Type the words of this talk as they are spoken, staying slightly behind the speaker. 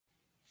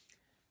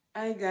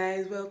Hi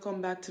guys,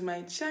 welcome back to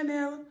my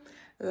channel,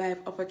 Life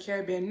of a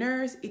Caribbean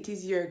Nurse. It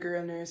is your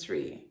girl Nurse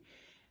Ray.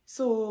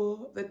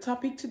 So the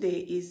topic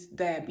today is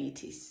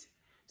diabetes.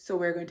 So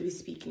we're going to be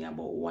speaking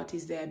about what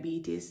is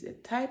diabetes, the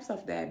types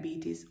of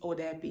diabetes, how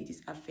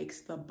diabetes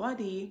affects the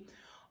body,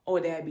 how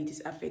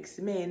diabetes affects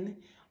men,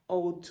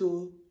 how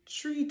to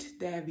treat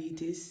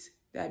diabetes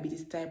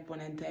type 1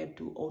 and type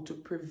 2, how to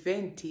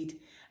prevent it,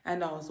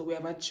 and also we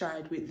have a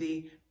chart with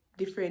the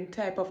different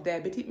type of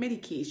diabetic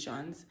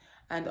medications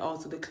and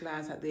also the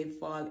class that they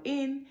fall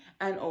in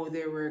and how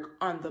they work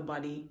on the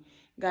body.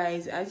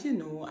 Guys, as you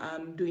know,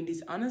 I'm doing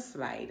this on a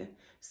slide.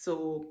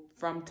 So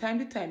from time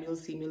to time, you'll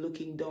see me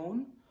looking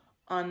down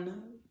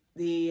on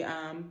the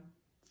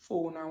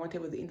phone or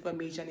whatever the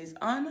information is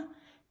on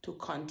to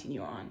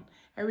continue on.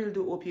 I really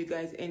do hope you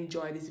guys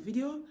enjoy this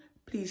video.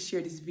 Please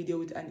share this video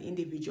with an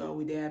individual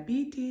with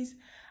diabetes,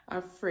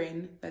 a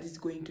friend that is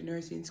going to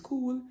nursing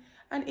school,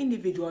 an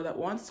individual that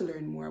wants to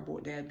learn more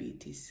about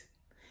diabetes.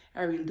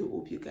 I really do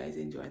hope you guys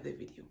enjoy the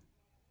video.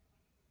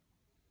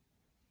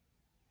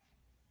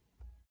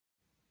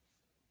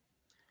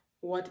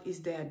 What is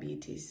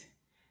diabetes?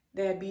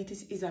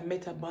 Diabetes is a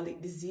metabolic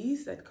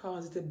disease that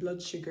causes the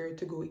blood sugar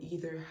to go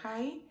either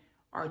high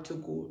or to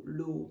go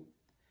low.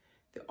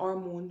 The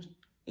hormone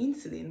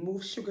insulin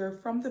moves sugar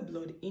from the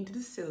blood into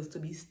the cells to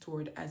be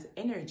stored as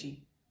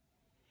energy.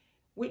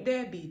 With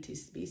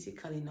diabetes,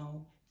 basically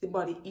now, the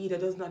body either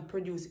does not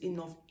produce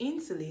enough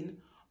insulin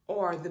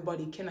or the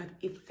body cannot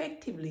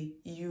effectively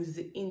use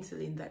the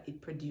insulin that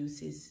it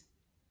produces.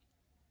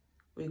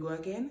 We go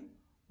again.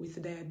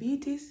 With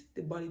diabetes,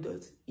 the body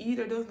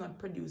either does not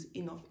produce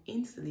enough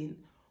insulin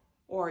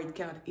or it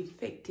cannot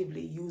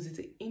effectively use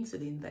the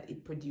insulin that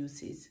it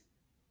produces.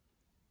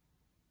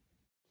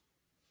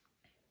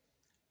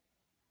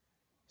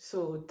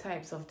 So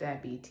types of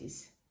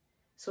diabetes.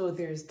 So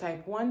there's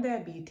type 1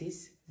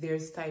 diabetes,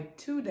 there's type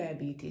 2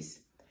 diabetes,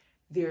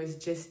 there's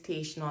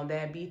gestational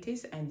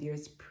diabetes, and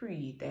there's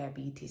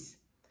pre-diabetes.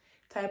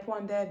 Type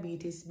 1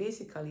 diabetes,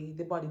 basically,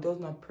 the body does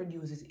not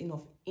produce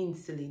enough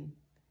insulin.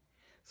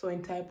 So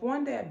in type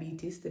 1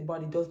 diabetes, the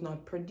body does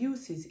not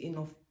produce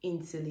enough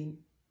insulin.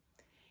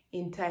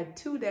 In type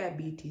 2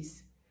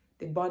 diabetes,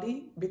 the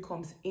body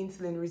becomes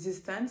insulin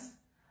resistant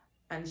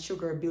and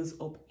sugar builds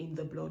up in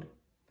the blood.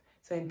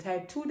 So in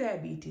type 2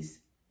 diabetes,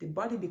 the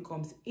body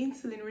becomes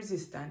insulin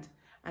resistant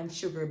and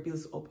sugar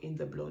builds up in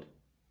the blood.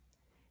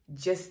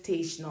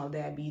 Gestational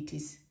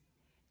diabetes.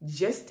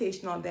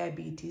 Gestational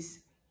diabetes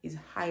is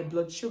high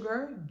blood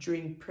sugar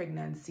during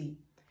pregnancy.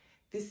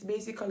 This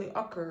basically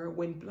occurs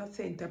when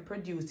placenta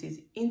produces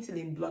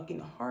insulin blocking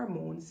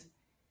hormones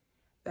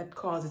that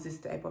causes this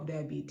type of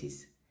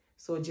diabetes.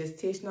 So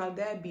gestational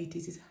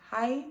diabetes is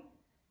high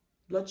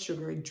blood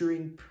sugar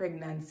during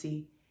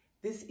pregnancy.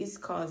 This is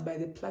caused by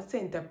the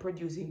placenta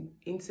producing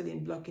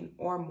insulin blocking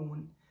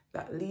hormone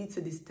that leads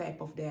to this type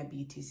of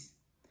diabetes.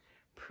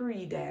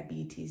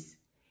 Pre-diabetes.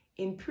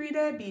 In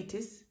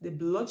pre-diabetes, the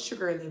blood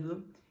sugar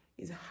level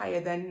is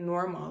higher than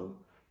normal,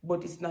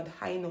 but it's not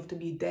high enough to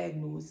be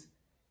diagnosed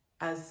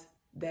as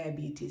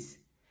diabetes.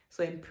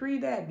 So in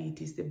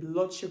pre-diabetes, the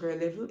blood sugar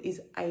level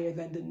is higher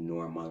than the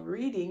normal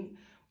reading,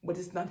 but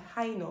it's not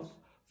high enough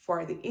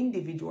for the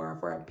individual or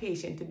for a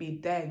patient to be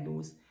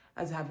diagnosed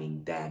as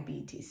having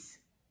diabetes.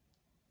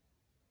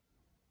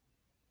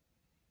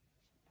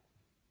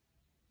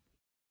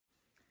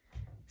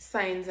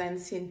 Signs and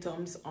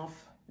symptoms of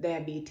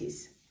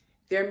diabetes.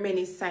 There are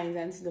many signs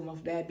and symptoms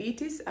of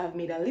diabetes. I've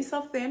made a list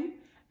of them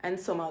and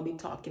some I'll be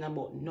talking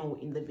about now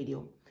in the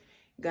video.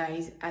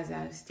 Guys, as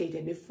I've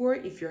stated before,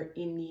 if you're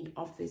in need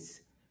of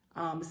this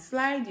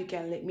slide, you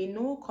can let me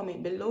know,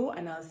 comment below,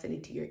 and I'll send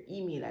it to your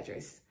email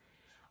address.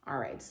 All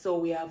right, so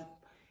we have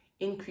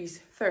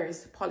increased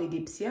thirst,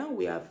 polydipsia,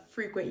 we have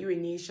frequent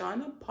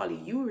urination,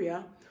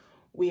 polyuria,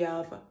 we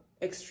have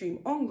extreme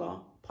hunger,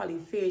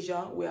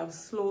 polyphagia, we have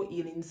slow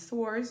healing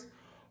sores,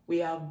 we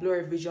have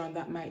blurred vision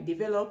that might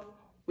develop,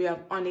 we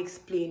have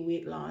unexplained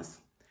weight loss.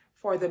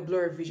 For the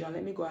blurred vision,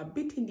 let me go a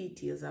bit in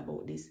details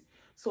about this.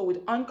 So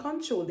with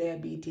uncontrolled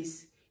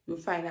diabetes, you'll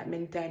find that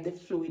many times the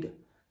fluid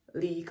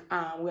leak,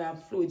 we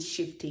have fluid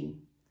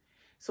shifting.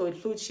 So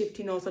with fluid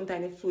shifting, or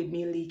sometimes the fluid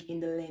may leak in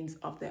the lens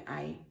of the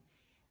eye.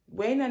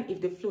 When and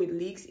if the fluid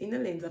leaks in the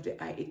lens of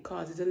the eye, it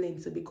causes the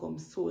lens to become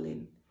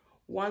swollen.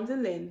 Once the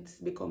lens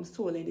becomes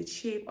swollen, the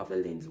shape of the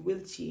lens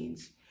will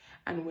change.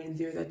 And when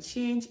there's a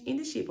change in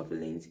the shape of the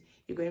lens,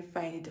 you're going to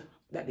find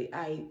that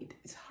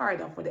it's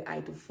harder for the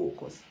eye to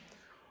focus.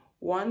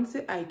 Once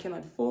the eye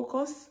cannot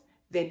focus,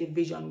 then the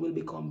vision will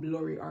become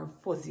blurry or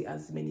fuzzy,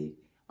 as many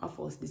of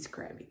us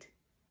describe it.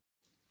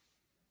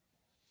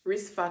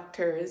 Risk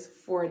factors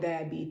for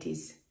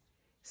diabetes.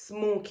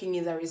 Smoking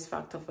is a risk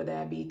factor for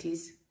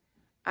diabetes.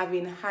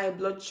 Having high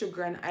blood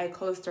sugar and high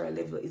cholesterol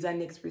level is a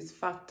next risk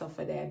factor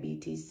for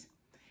diabetes.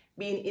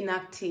 Being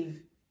inactive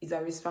is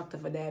a risk factor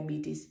for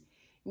diabetes,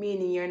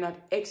 meaning you're not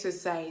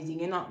exercising,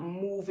 you're not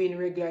moving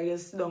regularly,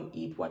 just don't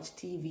eat, watch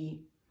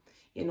TV.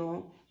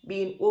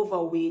 Being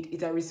overweight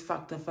is a risk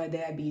factor for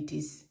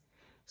diabetes.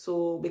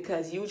 So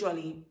because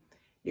usually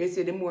They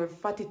say the more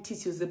fatty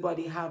tissues the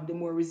body have, the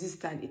more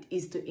resistant it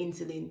is to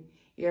insulin.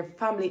 Your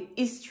family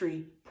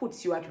history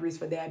puts you at risk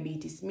for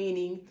diabetes,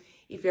 meaning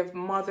if your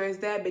mother is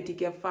diabetic,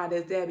 your father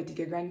is diabetic,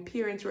 your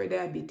grandparents were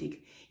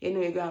diabetic, you know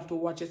you're going to have to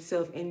watch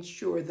yourself,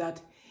 ensure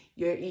that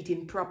you're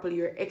eating properly,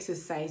 you're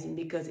exercising,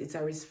 because it's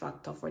a risk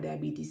factor for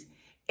diabetes.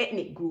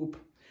 Ethnic group.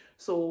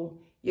 So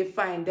you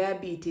find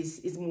diabetes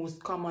is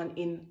most common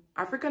in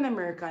African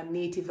American,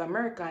 Native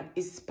American,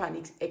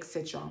 Hispanics,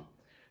 etc.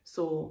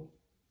 So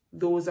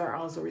those are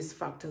also risk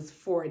factors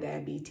for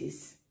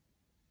diabetes.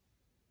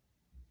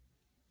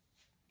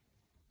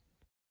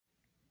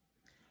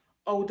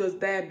 How does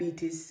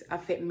diabetes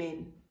affect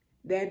men?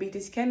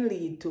 Diabetes can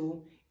lead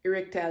to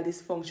erectile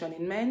dysfunction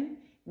in men,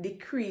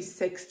 decreased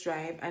sex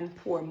drive, and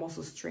poor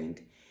muscle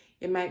strength.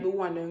 You might be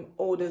wondering,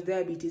 how does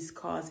diabetes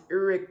cause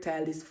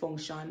erectile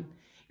dysfunction?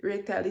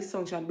 Erectile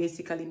dysfunction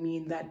basically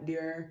means that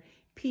their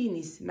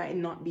penis might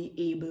not be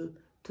able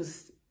to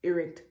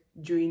erect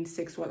during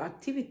sexual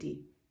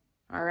activity.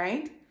 All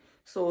right?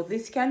 So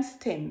this can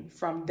stem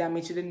from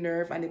damage to the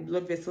nerve and the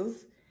blood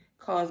vessels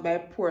caused by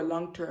poor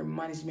long-term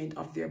management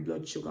of their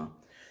blood sugar.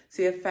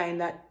 So you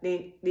find that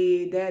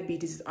the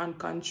diabetes is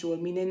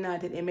uncontrolled, meaning they're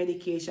not taking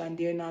medication,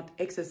 they're not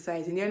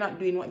exercising, they're not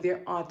doing what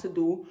they ought to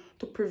do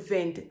to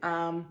prevent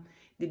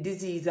the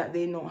disease that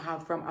they know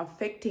have from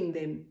affecting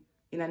them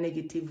in a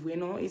negative way.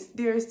 It's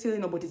there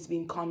still, but it's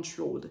being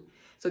controlled.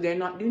 So they're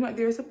not doing what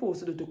they're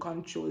supposed to do to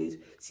control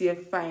it. So you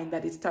find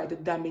that it starts to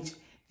damage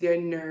their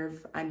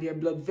nerve and their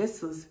blood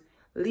vessels,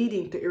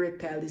 leading to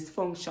erectile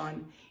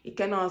dysfunction. It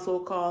can also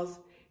cause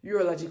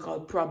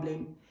urological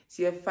problem.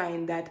 So you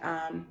find that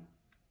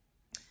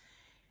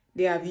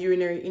they have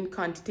urinary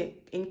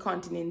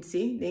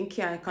incontinency. They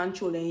can't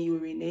control their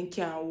urine. They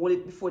can't hold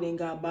it before they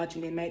go to the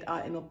bathroom. They might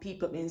end up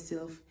people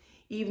themselves.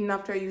 Even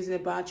after using the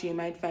bathroom, you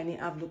might find they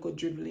have local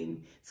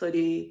dribbling. So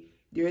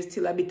there is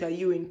still a bit of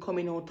urine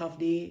coming out of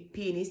the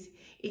penis.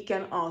 It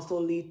can also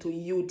lead to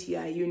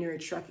UTI, urinary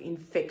tract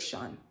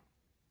infection.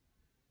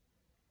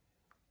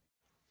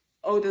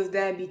 How does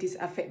diabetes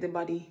affect the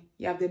body?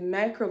 You have the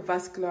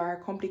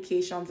microvascular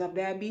complications of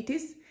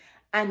diabetes,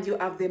 and you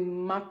have the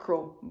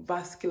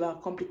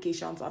macrovascular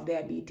complications of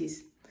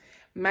diabetes.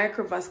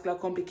 Microvascular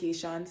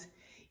complications,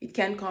 it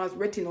can cause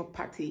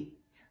retinopathy.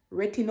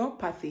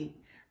 Retinopathy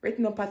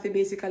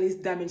basically is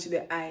damage to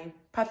the eye.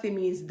 Pathy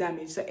means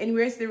damage. So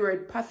anywhere it's the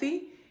word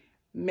pathy,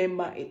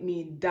 remember it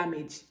means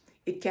damage.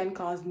 It can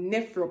cause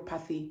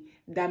nephropathy,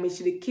 damage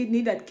to the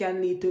kidney that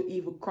can lead to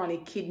even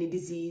chronic kidney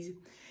disease.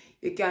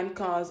 It can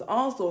cause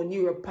also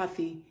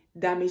neuropathy,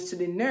 damage to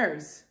the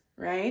nerves,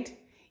 right?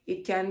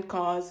 It can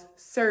cause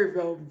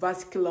cerebral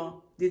vascular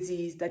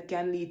disease that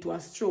can lead to a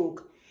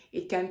stroke.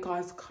 It can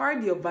cause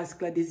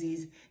cardiovascular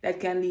disease that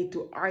can lead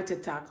to heart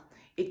attack.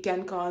 It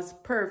can cause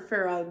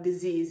peripheral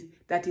disease,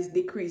 that is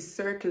decreased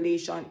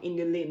circulation in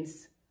the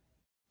limbs.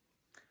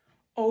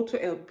 How to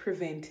help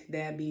prevent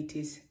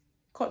diabetes?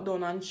 Cut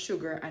down on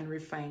sugar and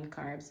refined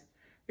carbs.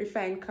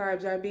 Refined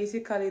carbs are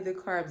basically the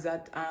carbs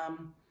that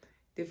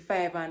the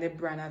fiber and the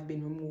bran have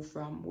been removed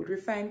from. With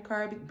refined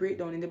carb, it breaks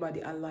down in the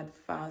body a lot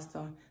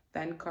faster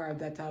than carbs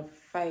that have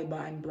fiber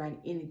and bran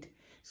in it.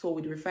 So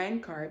with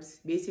refined carbs,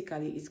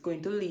 basically it's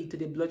going to lead to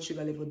the blood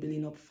sugar level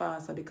building up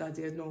faster because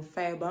there's no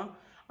fiber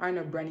or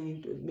no bran in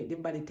it to make the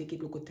body take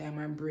it local time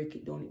and break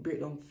it down. It breaks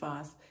down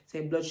fast. So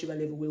the blood sugar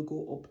level will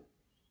go up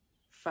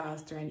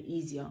faster and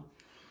easier.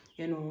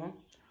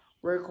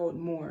 Work out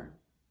more.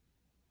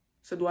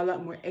 So do a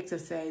lot more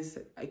exercise.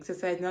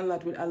 Exercising a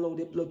lot will allow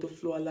the blood to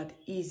flow a lot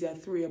easier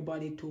through your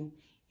body too.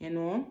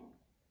 You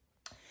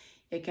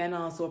can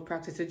also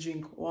practice to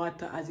drink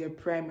water as your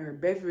primary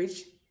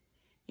beverage.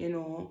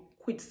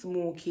 Quit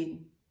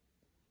smoking.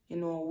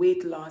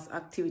 Weight loss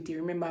activity.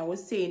 Remember I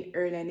was saying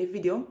earlier in the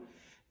video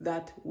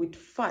that with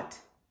fat,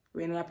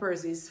 when a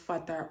person is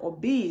fat or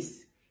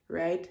obese,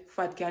 right?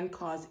 Fat can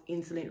cause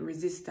insulin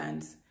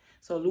resistance.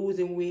 So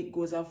losing weight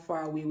goes a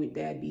far way with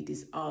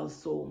diabetes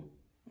also.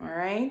 All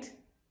right.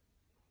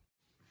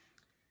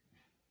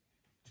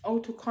 How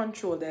to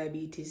control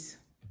diabetes.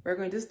 We're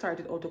going to start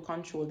with how to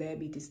control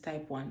diabetes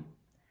type 1.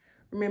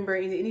 Remember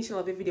in the initial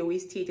of the video, we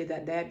stated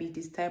that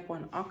diabetes type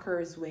 1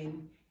 occurs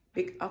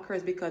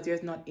because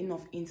there's not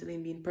enough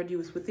insulin being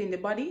produced within the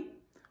body.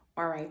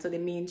 All right, so the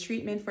main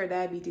treatment for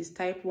diabetes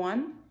type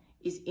 1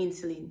 is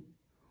insulin.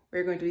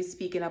 We're going to be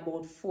speaking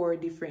about 4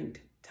 different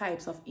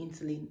types of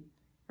insulin,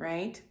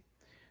 right?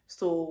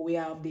 So we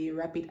have the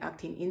rapid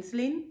acting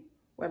insulin,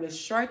 we have the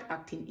short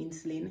acting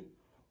insulin,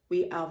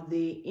 we have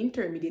the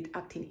intermediate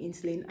acting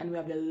insulin, and we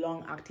have the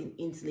long acting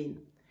insulin.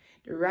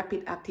 The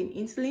rapid acting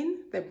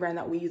insulin, the brand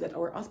that we use at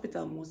our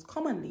hospital most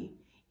commonly,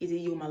 is a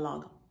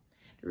Humalog.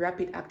 The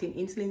rapid acting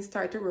insulin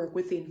starts to work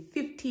within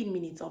 15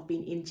 minutes of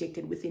being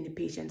injected within the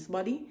patient's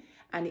body,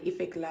 and the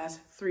effect lasts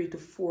 3 to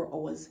 4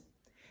 hours.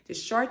 The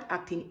short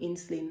acting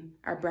insulin,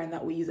 our brand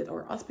that we use at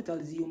our hospital,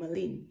 is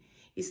Humulin.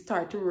 It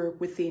starts to work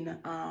within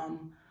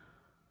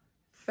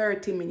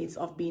 30 minutes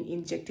of being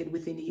injected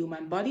within the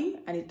human body,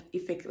 and its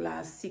effect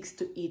lasts 6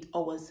 to 8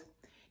 hours.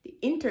 The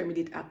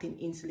intermediate acting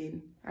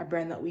insulin, a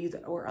brand that we use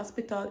at our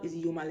hospital, is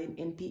Humulin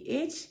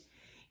NPH.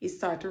 It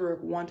starts to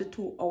work 1 to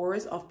 2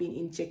 hours of being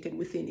injected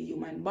within the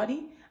human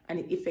body, and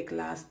its effect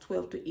lasts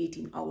 12 to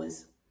 18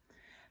 hours.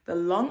 The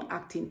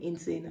long-acting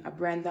insulin, a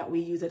brand that we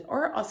use at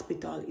our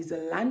hospital, is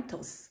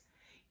Lantus.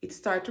 It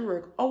starts to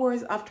work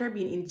hours after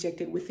being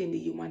injected within the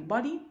human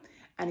body,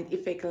 and its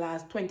effect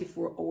lasts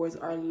 24 hours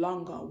or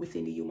longer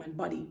within the human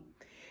body.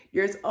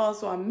 There's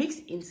also a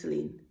mixed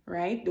insulin,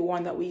 right? The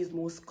one that we use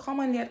most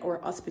commonly at our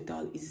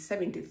hospital is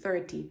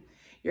 70-30.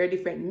 There are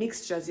different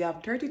mixtures. You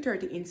have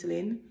 30-30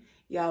 insulin.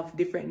 You have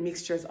different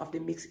mixtures of the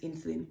mixed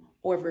insulin.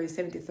 However,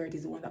 70-30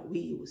 is the one that we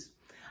use.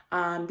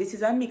 This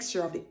is a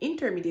mixture of the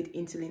intermediate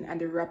insulin and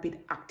the rapid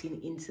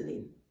acting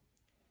insulin.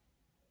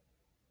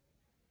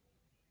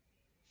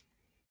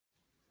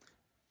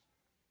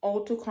 How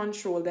to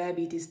control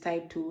diabetes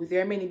type 2.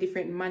 There are many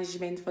different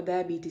management for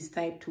diabetes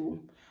type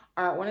 2.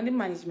 One of the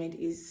management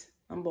is,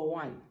 number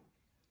 1,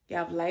 you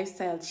have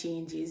lifestyle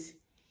changes,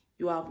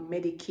 you have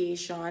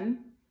medication,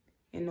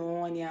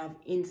 and you have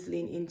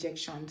insulin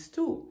injections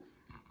too.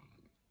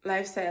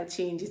 Lifestyle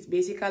changes,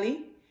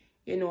 basically,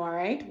 all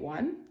right,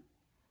 1,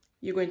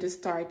 you're going to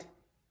start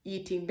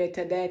eating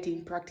better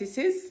dieting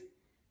practices.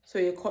 So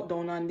you cut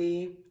down on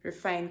the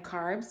refined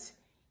carbs,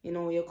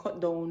 you cut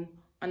down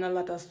on a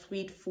lot of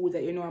sweet food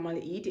that you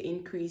normally eat. You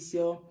increase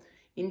your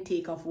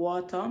intake of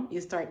water.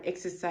 You start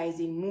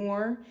exercising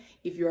more.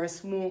 If you're a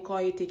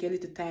smoker, you take a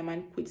little time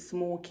and quit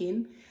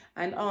smoking.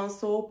 And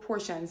also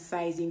portion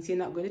sizing. So you're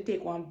not going to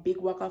take one big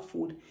whack of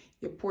food.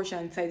 You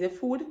portion size the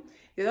food.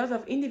 There's a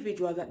lot of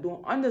individuals that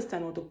don't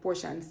understand how to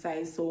portion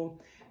size. So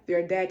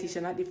their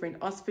dietitian at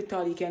different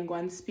hospital, you can go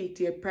and speak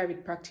to your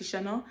private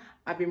practitioner.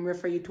 Have him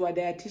refer you to a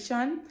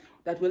dietitian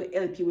that will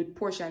help you with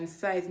portion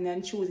sizing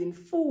and choosing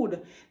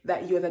food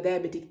that you as a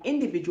diabetic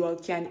individual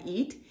can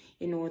eat.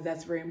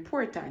 That's very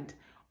important.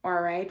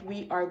 All right,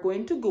 we are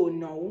going to go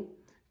now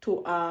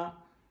to a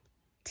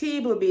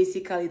table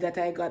basically that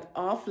I got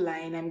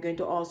offline. I'm going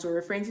to also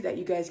reference it that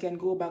you guys can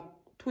go back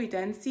to it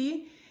and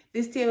see.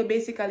 This table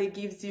basically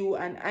gives you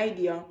an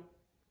idea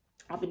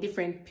of a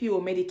different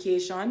pure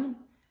medication.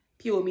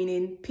 Pure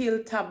meaning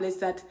pill tablets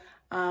that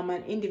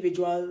an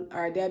individual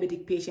or a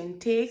diabetic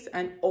patient takes,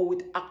 and how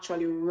it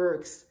actually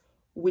works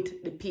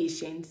with the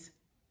patients.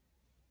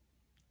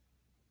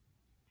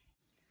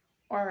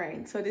 All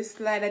right, so this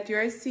slide that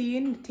you're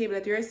seeing, the table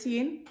that you're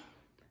seeing,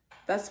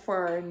 that's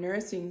for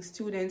nursing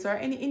students or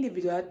any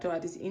individual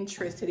that is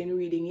interested in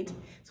reading it.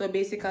 So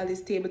basically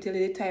this table tells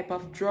you the type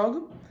of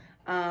drug,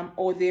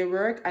 how they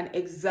work, an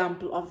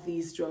example of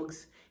these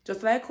drugs.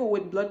 Just like how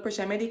with blood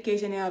pressure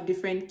medication, you have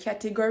different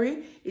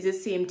category. It's the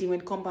same thing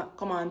when come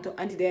on to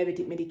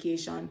anti-diabetic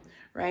medication,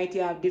 right?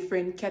 You have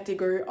different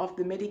category of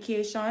the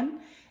medication.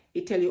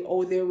 It tells you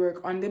how they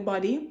work on the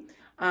body,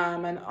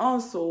 and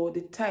also the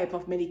type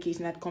of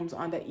medication that comes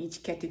under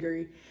each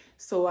category.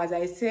 So as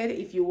I said,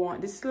 if you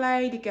want the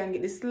slide, you can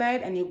get the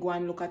slide and you go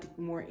and look at it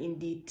more in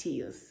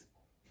details.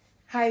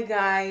 Hi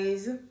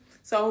guys.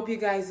 So I hope you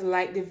guys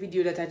liked the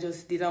video that I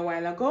just did a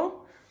while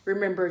ago.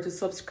 Remember to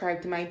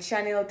subscribe to my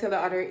channel, tell the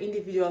other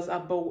individuals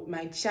about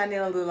my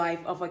channel, The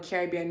Life of a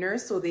Caribbean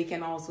Nurse, so they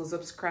can also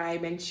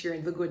subscribe and share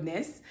the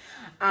goodness.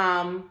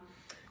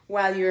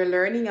 While you're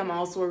learning, I'm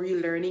also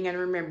relearning and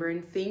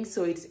remembering things,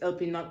 so it's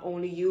helping not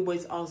only you, but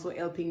it's also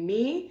helping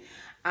me.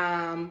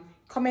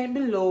 Comment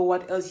below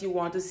what else you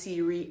want to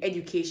see,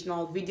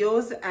 educational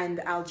videos,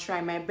 and I'll try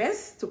my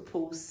best to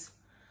post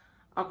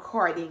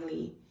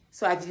accordingly.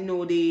 So as you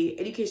know, the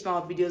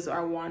educational videos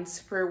are once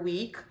per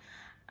week.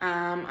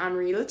 I'm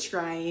really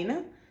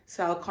trying,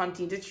 so I'll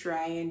continue to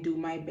try and do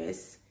my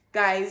best.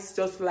 Guys,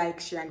 just like,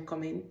 share, and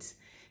comment.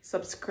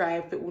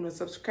 Subscribe if you don't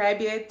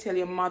subscribe yet. Tell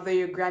your mother,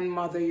 your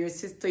grandmother, your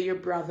sister, your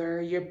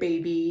brother, your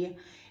baby,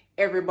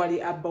 everybody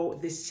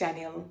about this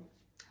channel.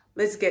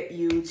 Let's get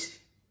huge.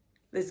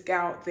 Let's get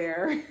out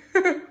there.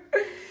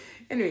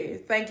 Anyway,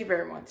 thank you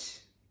very much.